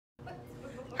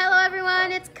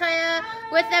it's Kaya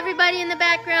with everybody in the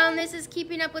background. This is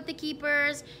Keeping Up with the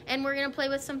Keepers, and we're gonna play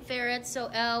with some ferrets.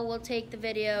 So Elle will take the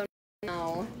video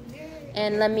now,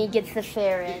 and let me get the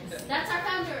ferrets. That's our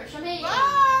founder, Shamaine.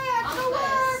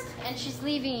 Bye. And she's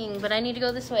leaving, but I need to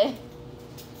go this way.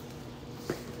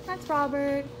 That's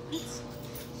Robert. Do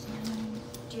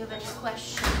you have any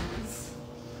questions?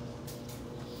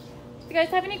 If you guys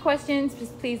have any questions,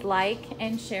 just please like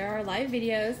and share our live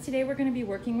videos. Today we're going to be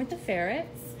working with the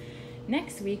ferrets.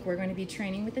 Next week we're going to be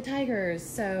training with the tigers.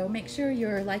 So make sure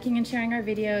you're liking and sharing our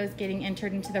videos, getting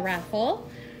entered into the raffle.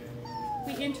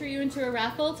 We enter you into a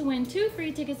raffle to win 2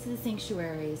 free tickets to the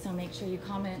sanctuary. So make sure you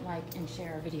comment, like, and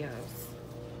share our videos.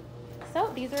 So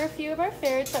these are a few of our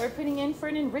ferrets that we're putting in for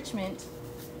an enrichment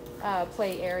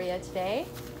play area today.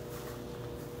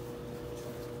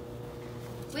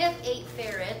 We have 8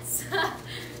 ferrets.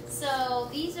 So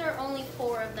these are only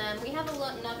 4 of them. We have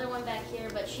another one back here,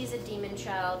 but she's a demon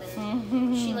child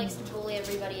and she likes to bully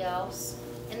everybody else.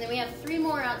 And then we have 3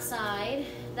 more outside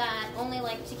that only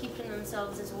like to keep to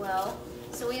themselves as well.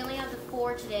 So we only have the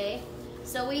 4 today.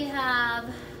 So we have,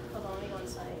 hold on, let me go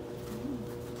inside.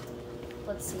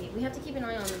 Let's see, we have to keep an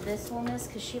eye on this one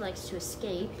because she likes to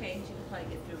escape. Okay, she can probably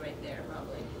get through right there,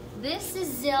 probably. This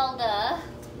is Zelda.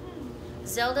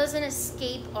 Zelda's an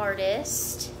escape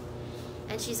artist,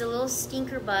 and she's a little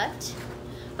stinker butt,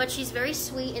 but she's very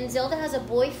sweet, and Zelda has a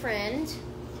boyfriend.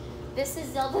 This is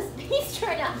Zelda's, he's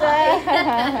trying to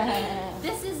hide.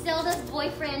 This is Zelda's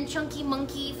boyfriend, Chunky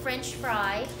Monkey French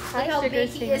Fry. Look how big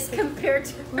he is compared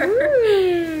to her.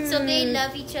 Ooh. So they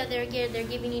love each other, they're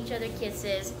giving each other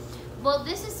kisses. Well,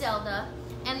 this is Zelda,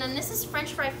 and then this is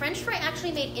French Fry. French Fry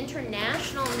actually made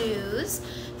international news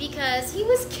because he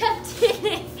was kept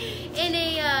in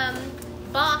a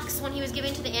box when he was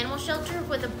given to the animal shelter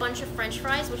with a bunch of French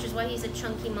fries, which is why he's a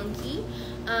chunky monkey.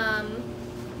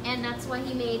 And that's why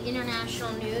he made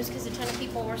international news, because a ton of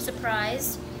people were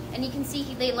surprised. And you can see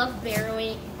they love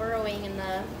burrowing in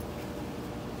the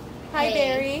Hi, hay.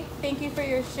 Barry. Thank you for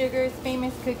your Sugar's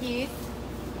famous cookies.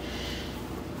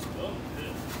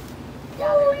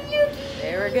 Oh,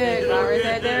 They were good. Robert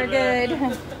said they were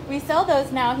good. We sell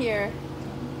those now here.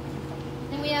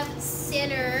 Then we have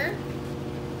Sinner.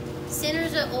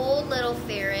 Sinner's an old little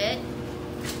ferret.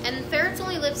 And ferrets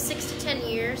only live 6 to 10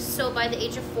 years, so by the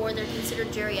age of 4, they're considered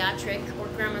geriatric, or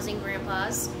grandmas and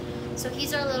grandpas. So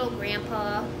he's our little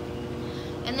grandpa.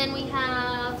 And then we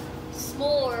have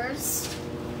S'mores.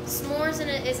 S'mores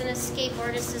is an escape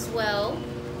artist as well.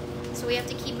 So we have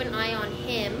to keep an eye on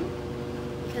him,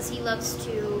 because he loves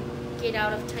to get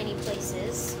out of tiny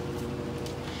places.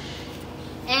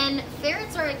 And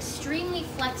ferrets are extremely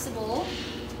flexible.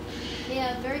 They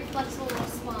have very flexible little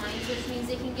spines, which means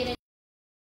they can get in.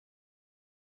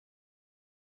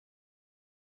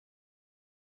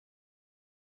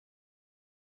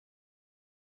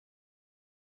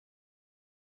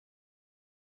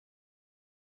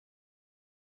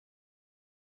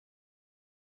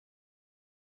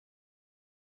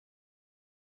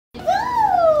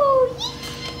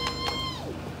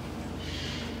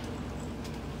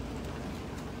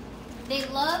 They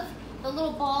love the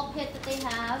little ball pit that they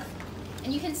have.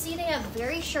 And you can see they have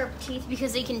very sharp teeth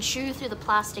because they can chew through the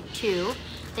plastic too.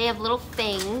 They have little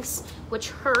fangs, which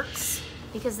hurts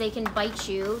because they can bite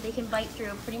you. They can bite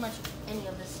through pretty much any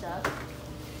of this stuff.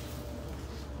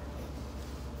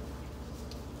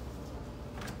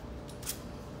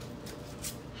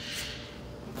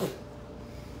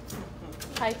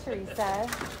 Hi, Teresa.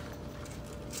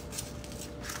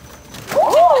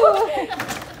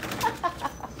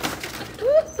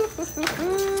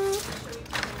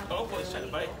 Oh, boy, it's trying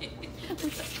to bite.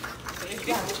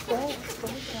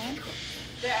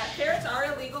 The ferrets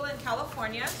are illegal in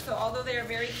California, so although they are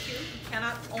very cute, you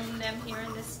cannot own them here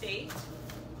in this state.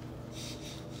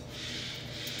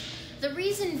 The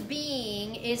reason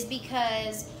being is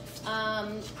because,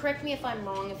 correct me if I'm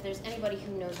wrong, if there's anybody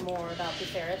who knows more about the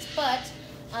ferrets, but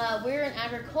we're an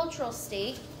agricultural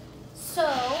state. So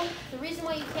the reason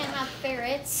why you can't have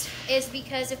ferrets is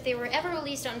because if they were ever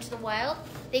released out into the wild,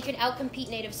 they could outcompete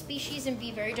native species and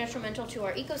be very detrimental to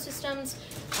our ecosystems,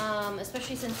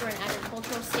 especially since we're an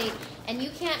agricultural state. And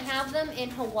you can't have them in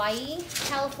Hawaii,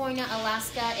 California,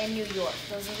 Alaska, and New York.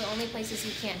 Those are the only places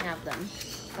you can't have them.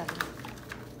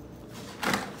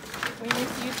 We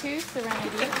miss you too,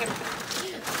 Serenity.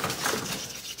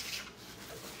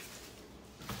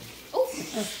 Oh!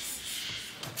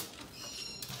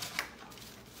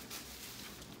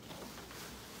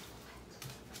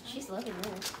 She's loving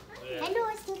this. Hello,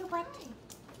 it's little butt.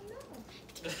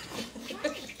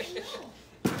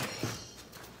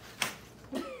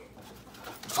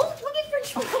 Oh, look at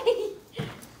French fry!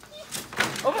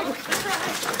 Oh my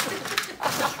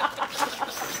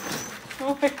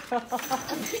Oh my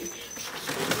god.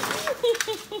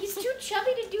 He's too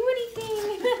chubby to do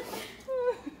anything.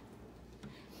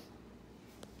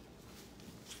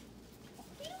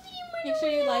 Make sure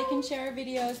you like and share our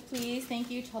videos, please.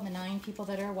 Thank you to all the 9 people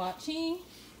that are watching.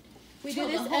 We do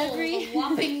this every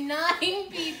whopping 9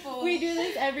 people. We do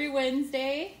this every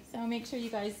Wednesday, so make sure you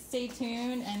guys stay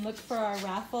tuned and look for our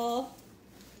raffle.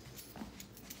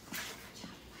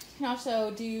 You can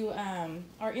also do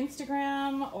our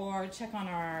Instagram or check on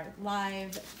our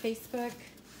live Facebook.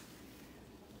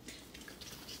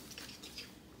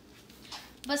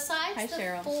 Besides Hi, the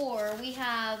Cheryl. 4, we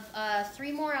have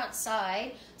 3 more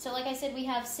outside. So like I said, we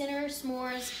have Sinner,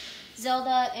 S'mores,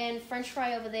 Zelda, and French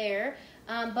Fry over there.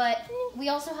 But we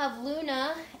also have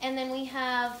Luna, and then we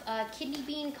have Kidney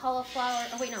Bean, Cauliflower,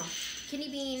 oh wait, no. Kidney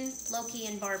Bean, Loki,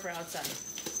 and Barbara outside.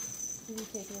 Do you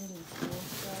take them to the school?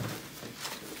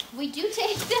 We do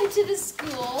take them to the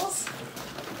schools.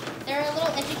 They're a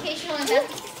little educational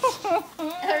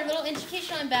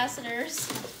ambassadors.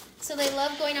 So they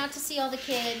love going out to see all the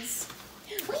kids.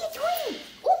 What are you doing?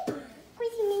 Oh,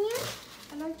 crazy man.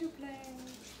 I like to play.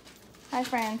 Hi,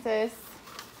 Francis.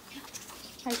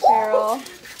 Hi, Cheryl.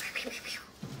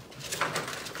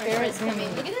 Ferret's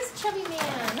coming. Look at this chubby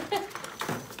man.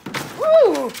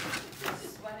 Woo!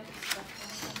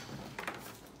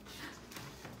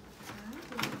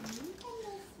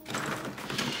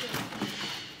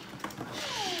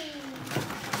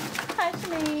 Hi,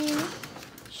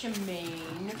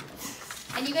 Shemaine.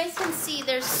 And you guys can see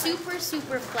they're super,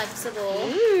 super flexible.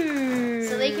 Ooh.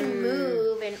 So they can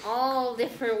move in all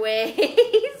different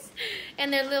ways.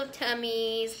 And their little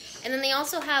tummies. And then they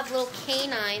also have little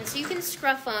canines. So you can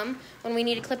scruff them when we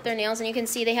need to clip their nails. And you can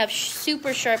see they have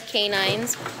super sharp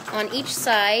canines on each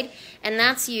side. And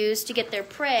that's used to get their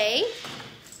prey.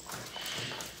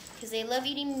 Because they love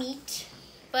eating meat.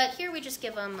 But here we just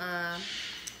give them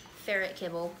ferret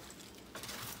kibble.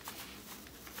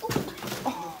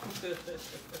 Oh.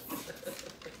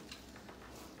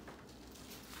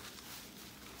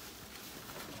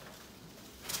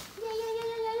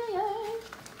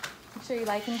 Make sure you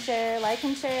like and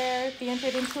share. Be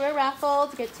entered into a raffle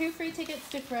to get 2 free tickets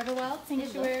to Forever Wild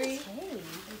Sanctuary.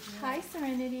 Hi,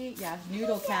 Serenity. Yeah,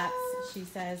 noodle cats. She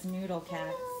says noodle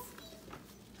cats.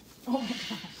 Oh my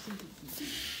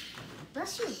gosh.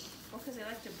 Bless you. Well, because they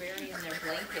like to bury in their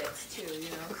blankets too, you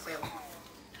know, so.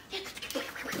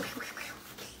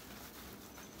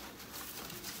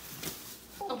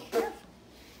 Oh,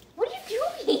 what are you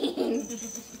doing?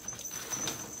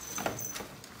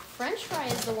 French Fry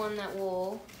is the one that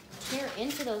will tear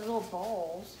into those little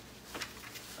balls.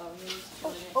 Oh, he's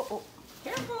Oh.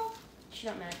 careful. She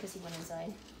not mad because he went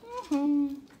inside.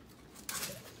 Mm-hmm.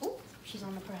 Oh, she's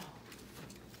on the prowl.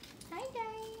 Hi,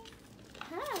 guys.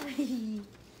 Hi.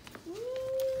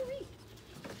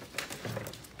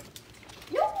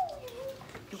 No!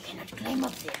 You cannot climb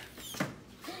up there.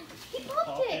 He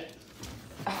popped it.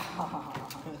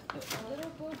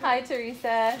 Hi,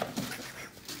 Teresa.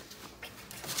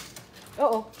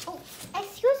 Uh-oh. Oh,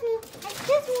 excuse me.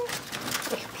 Excuse me.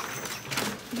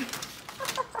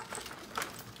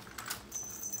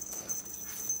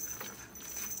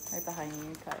 Right behind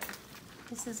you, cut.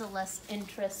 This is a less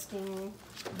interesting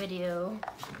video,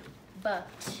 but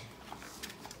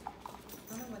I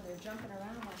don't know when they're jumping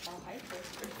around like all hyper.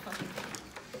 It's pretty funny.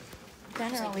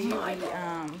 Generally,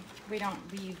 we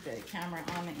don't leave the camera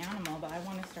on the animal, but I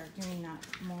want to start doing that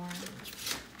more.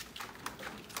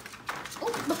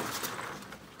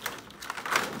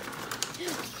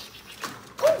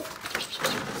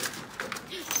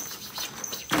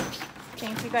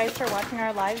 Thank you guys for watching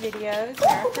our live videos. We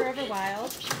are Forever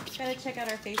Wild. Gotta check out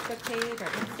our Facebook page, our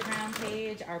Instagram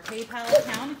page, our PayPal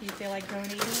account if you feel like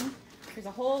donating. There's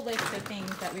a whole list of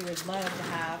things that we would love to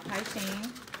have. Hi,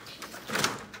 Shane.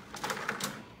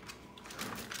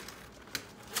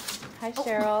 Hi,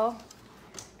 Cheryl.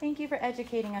 Thank you for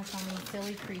educating us on these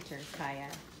silly creatures,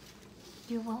 Kaya.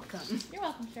 you're welcome. You're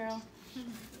welcome, Cheryl.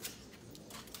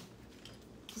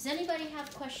 Does anybody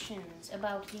have questions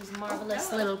about these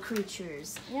marvelous little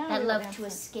creatures Yeah, that we love will to answer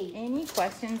escape? any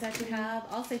questions that you have.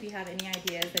 Also, if you have any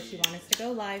ideas that you want us to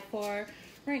go live for.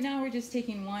 Right now, we're just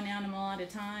taking one animal at a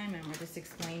time, and we're just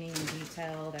explaining in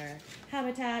detail their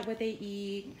habitat, what they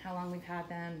eat, how long we've had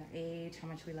them, their age, how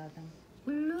much we love them.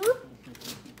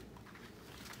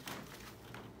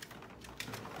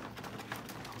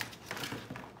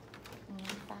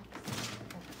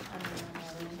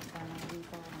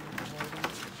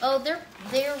 Oh,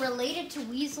 they're related to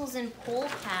weasels and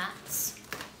polecats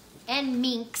and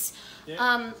minks.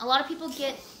 Yeah. A lot of people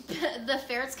get the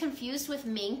ferret's confused with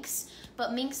minks,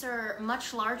 but minks are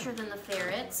much larger than the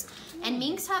ferrets. And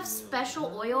minks have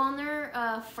special oil on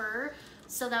their fur,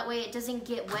 so that way it doesn't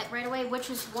get wet right away, which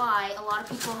is why a lot of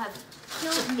people have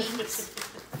killed minks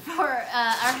or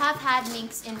have had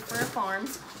minks in fur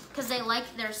farms, because they like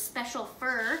their special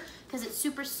fur, because it's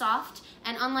super soft.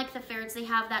 And unlike the ferrets, they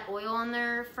have that oil on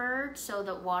their fur, so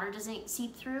the water doesn't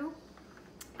seep through.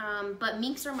 But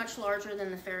minks are much larger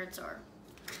than the ferrets are,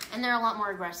 and they're a lot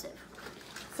more aggressive.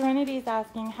 Serenity is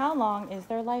asking, how long is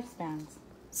their lifespans?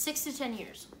 6 to 10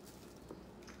 years.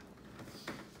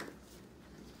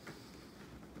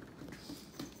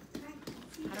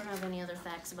 I don't have any other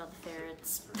facts about the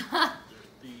ferrets.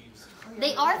 Thieves.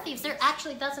 They are thieves. They're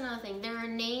actually, that's another thing. Their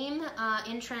name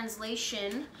in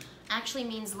translation actually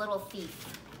means little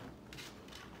thief.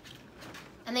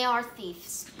 And they are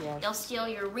thieves. Yes. They'll steal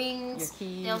your rings, Your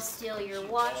keys. they'll steal your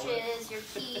watches, your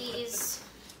keys,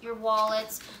 your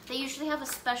wallets. They usually have a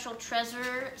special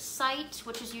treasure site,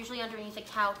 which is usually underneath a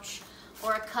couch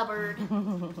or a cupboard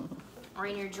or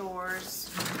in your drawers.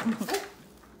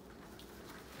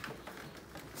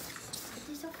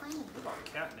 These are funny. What about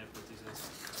catnip with these guys?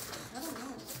 I don't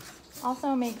know.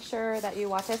 Also, make sure that you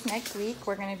watch us next week.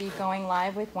 We're going to be going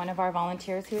live with one of our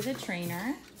volunteers who is a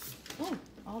trainer. Oh,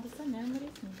 all of a sudden everybody's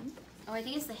moving. Oh, I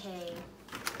think it's the hay.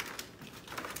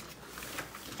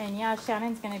 And yeah,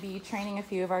 Shannon's going to be training a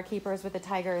few of our keepers with the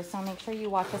tigers, so make sure you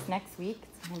watch us next week.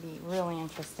 It's going to be really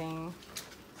interesting.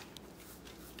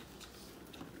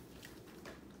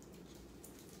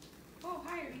 Oh,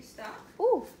 hi, are you stuck?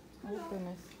 Ooh, Hello. oh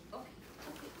goodness. Okay.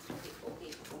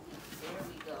 There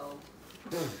we go.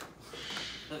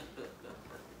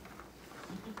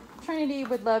 Trinity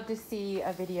would love to see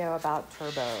a video about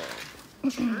Turbo.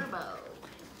 Turbo.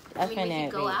 I mean, we Definitely.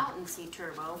 could go out and see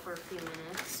Turbo for a few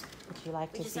minutes. Would you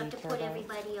like We to just see have to Turbo? put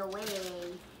everybody away.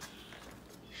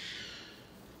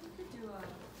 We could do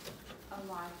a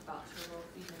live about turtle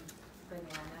feeding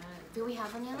banana Do we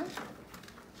have banana?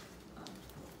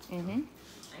 Mm-hmm. and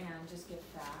just give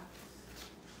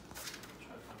facts.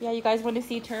 Yeah, you guys want to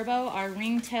see Turbo, our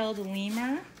ring-tailed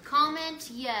lemur? Comment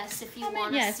yes if you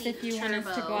want to Yes, see if you Turbo. want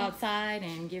us to go outside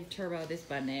and give Turbo this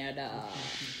banana.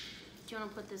 Do you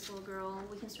want to put this little girl?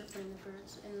 We can start putting the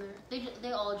birds in there.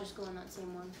 They all just go in that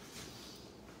same one.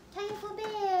 Time for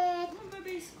bed.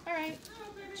 All right,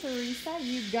 Teresa,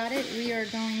 you got it. We are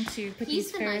going to put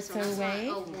He's these the nice ferrets one. That's away.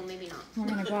 not, oh, well, maybe not. We're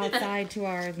going to go outside to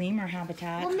our lemur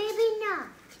habitat. Well, maybe not.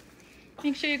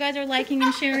 Make sure you guys are liking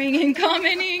and sharing and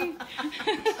commenting.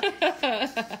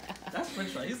 That's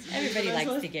French fries. Everybody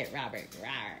likes to get Robert.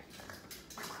 Rawr.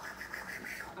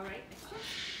 All right.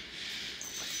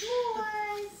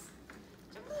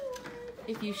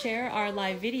 If you share our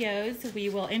live videos, we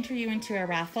will enter you into a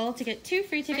raffle to get 2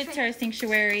 free tickets to our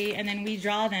sanctuary, and then we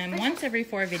draw them once every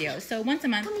 4 videos. So once a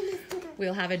month,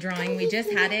 we'll have a drawing. We just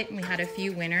had it, and we had a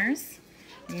few winners,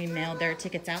 and we mailed their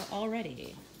tickets out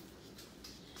already.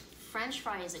 French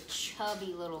fry is a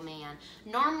chubby little man.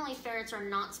 Normally, ferrets are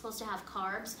not supposed to have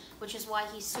carbs, which is why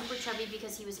he's super chubby,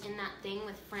 because he was in that thing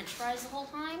with French fries the whole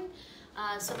time.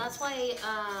 So that's why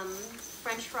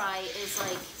French fry is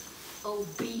like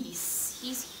obese.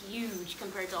 He's huge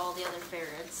compared to all the other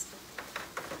ferrets.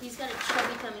 He's got a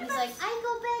chubby tummy. He's like, I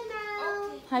go bed now.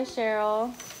 Okay. Hi,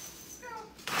 Cheryl.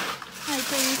 Hi,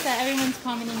 Teresa. Everyone's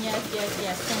commenting yes.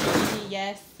 Kimberly,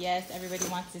 yes. Everybody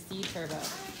wants to see Turbo.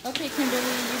 Okay, Kimberly,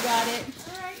 you got it.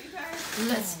 All right, you guys.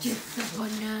 Let's get the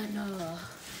banana.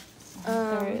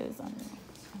 There is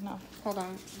enough. Hold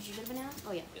on. Did you get a banana?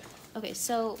 Oh, yeah. Okay,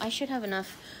 so I should have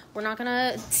enough. We're not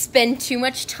gonna spend too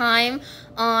much time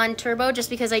on Turbo just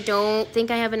because I don't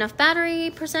think I have enough battery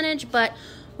percentage, but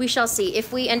we shall see.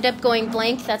 If we end up going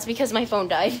blank, that's because my phone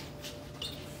died.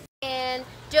 And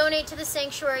donate to the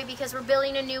sanctuary because we're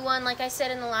building a new one, like I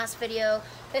said in the last video.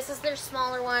 This is their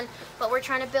smaller one, but we're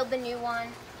trying to build the new one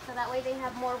so that way they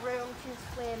have more room to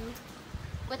swim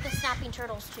with the snapping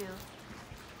turtles too.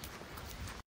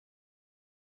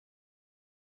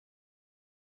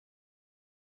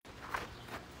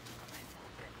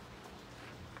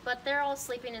 But they're all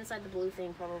sleeping inside the blue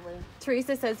thing, probably.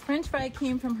 Teresa says French fry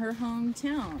came from her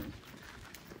hometown.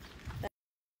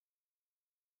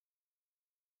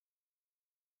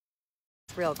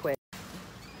 Real quick.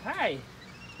 Hi.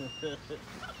 Hi,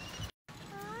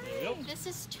 this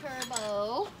is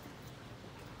Turbo.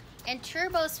 And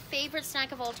Turbo's favorite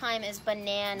snack of all time is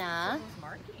banana.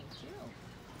 Marketing too.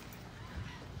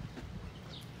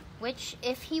 Which,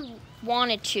 if he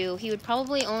wanted to, he would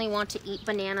probably only want to eat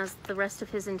bananas the rest of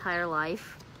his entire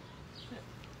life.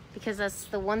 Because that's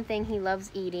the one thing he loves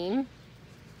eating.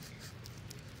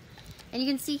 And you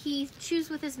can see he chews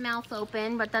with his mouth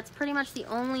open, but that's pretty much the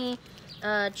only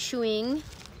chewing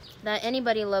that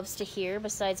anybody loves to hear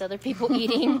besides other people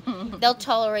eating. They'll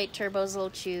tolerate Turbo's little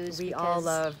chews. We all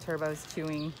love Turbo's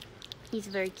chewing. He's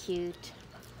very cute.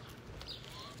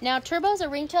 Now, Turbo's a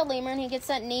ring-tailed lemur, and he gets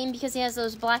that name because he has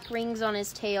those black rings on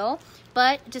his tail.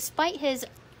 But despite his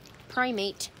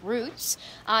primate roots,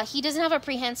 he doesn't have a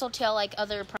prehensile tail like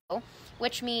other pro,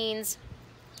 which means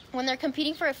when they're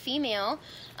competing for a female,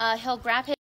 he'll grab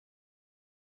his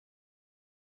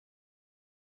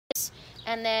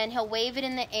and then he'll wave it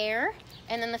in the air,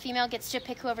 and then the female gets to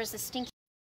pick whoever's the stinky.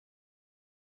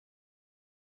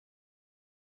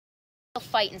 They'll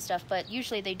fight and stuff, but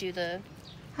usually they do the...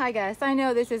 Hi guys, I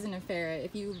know this isn't a ferret.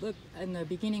 If you look in the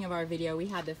beginning of our video, we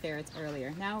had the ferrets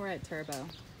earlier. Now we're at Turbo.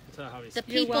 The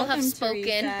people have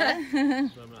spoken. I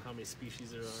don't know how many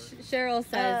species there are. Cheryl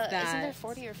says that isn't there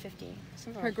 40 or 50?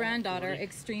 Something her like granddaughter 40.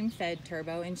 extreme fed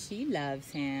Turbo, and she loves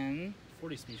him.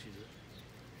 40 species.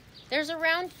 There's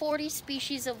around 40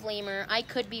 species of lemur. I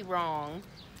could be wrong.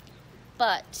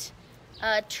 But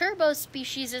Turbo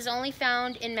species is only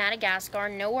found in Madagascar,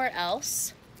 nowhere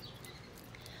else.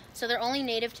 So they're only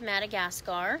native to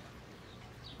Madagascar.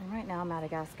 And right now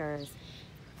Madagascar is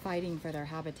fighting for their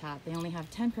habitat. They only have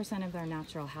 10% of their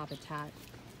natural habitat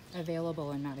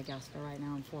available in Madagascar right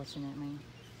now, unfortunately.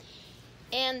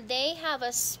 And they have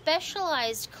a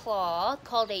specialized claw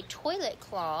called a toilet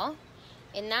claw,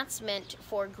 and that's meant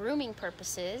for grooming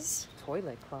purposes.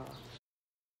 Toilet claw.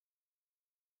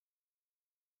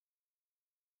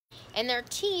 And their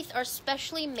teeth are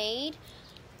specially made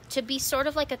to be sort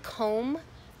of like a comb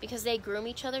because they groom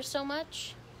each other so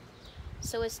much.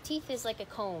 So his teeth is like a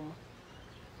comb.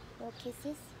 Little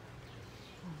kisses.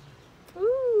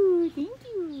 Ooh, thank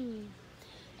you.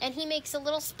 And he makes a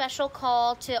little special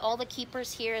call to all the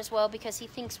keepers here as well because he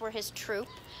thinks we're his troop.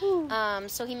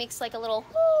 So he makes like a little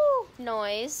whoo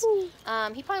noise.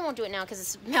 He probably won't do it now because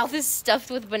his mouth is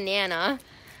stuffed with banana.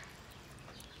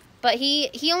 But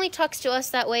he only talks to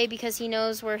us that way because he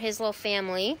knows we're his little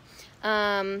family.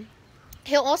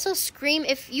 He'll also scream.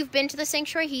 If you've been to the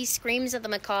sanctuary, he screams at the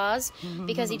macaws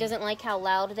because he doesn't like how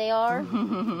loud they are.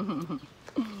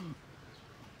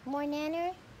 More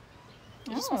nanner?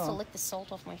 He just wants to lick the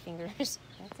salt off my fingers.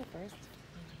 That's it first.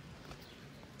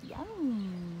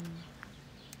 Yum.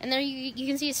 And there you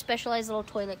can see his specialized little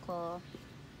toilet claw.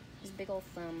 His big old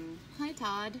thumb. Hi,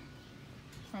 Todd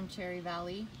from Cherry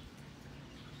Valley.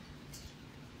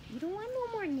 You don't want no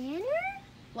more nanner?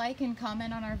 Like and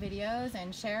comment on our videos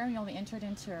and share. You'll be entered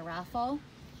into a raffle.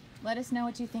 Let us know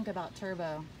what you think about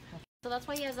Turbo. So that's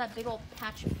why he has that big old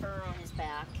patch of fur on his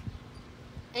back.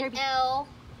 And Elle,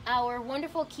 our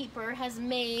wonderful keeper, has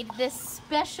made this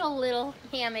special little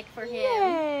hammock for him.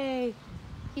 Yay!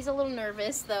 He's a little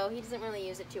nervous though. He doesn't really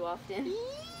use it too often.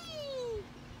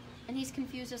 And he's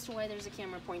confused as to why there's a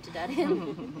camera pointed at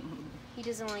him. He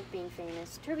doesn't like being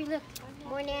famous. Turby, look.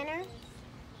 More nanner?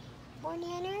 More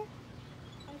nanner?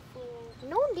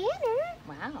 No nanner.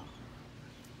 Wow.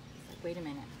 Wait a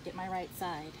minute. Get my right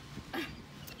side.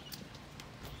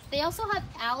 They also have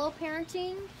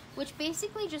allo-parenting, which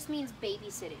basically just means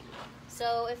babysitting.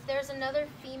 So if there's another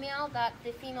female that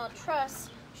the female trusts,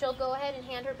 she'll go ahead and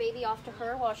hand her baby off to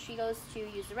her while she goes to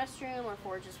use the restroom or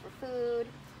forages for food.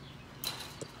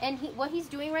 And what he's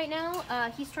doing right now,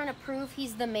 he's trying to prove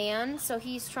he's the man. So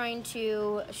he's trying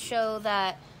to show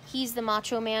that he's the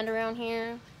macho man around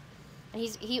here. And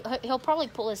he'll probably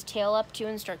pull his tail up too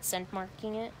and start scent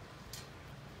marking it.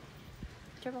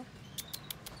 Turbo.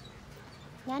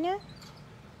 Nana?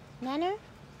 Nana?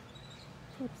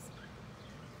 Poops.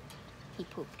 He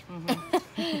pooped.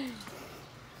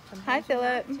 Hi,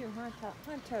 Philip.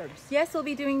 Turbs. Yes, we'll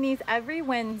be doing these every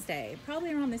Wednesday,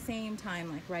 probably around the same time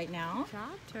like right now.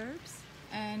 Job, Turbs.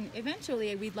 And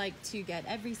eventually we'd like to get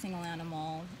every single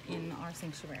animal in our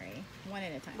sanctuary, one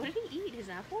at a time. What did he eat? His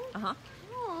apple? Uh-huh.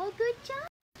 Oh, good job.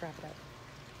 Wrap it up.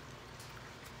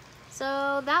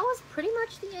 So that was pretty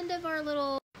much the end of our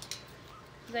little...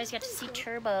 You guys got to see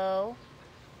Turbo.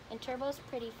 And Turbo's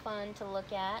pretty fun to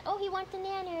look at. Oh, he wants the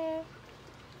nanner.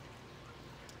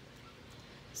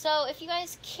 So if you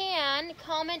guys can,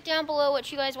 comment down below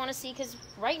what you guys want to see. Because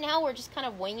right now we're just kind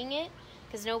of winging it.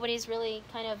 Because nobody's really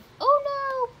kind of,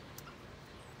 oh no,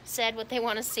 said what they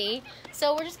want to see.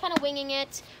 So we're just kind of winging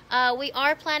it. We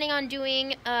are planning on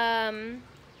doing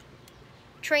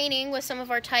training with some of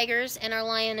our tigers and our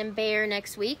lion and bear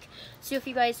next week. So if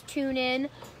you guys tune in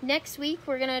next week,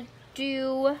 we're going to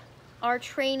do our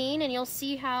training and you'll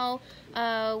see how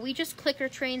we just clicker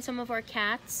train some of our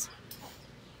cats.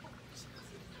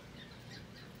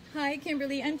 Hi,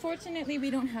 Kimberly. Unfortunately, we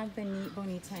don't have the neat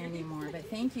bonita anymore, but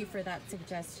thank you for that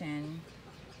suggestion.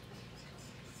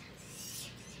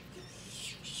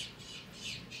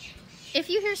 If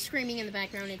you hear screaming in the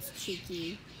background, it's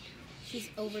Cheeky. She's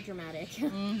over dramatic.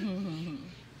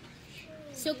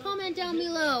 So comment down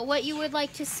below what you would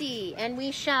like to see, and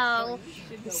we shall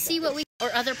see what we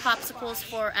or other popsicles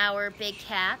for our big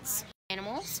cats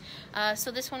animals.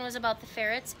 So this one was about the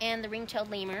ferrets and the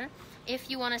ring-tailed lemur.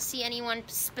 If you want to see anyone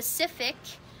specific,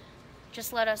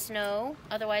 just let us know.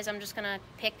 Otherwise, I'm just gonna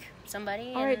pick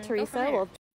somebody. All right, Teresa. Well,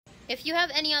 if you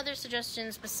have any other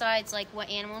suggestions besides like what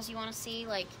animals you want to see,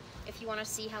 like if you want to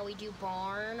see how we do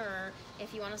barn, or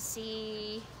if you want to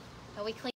see how we clean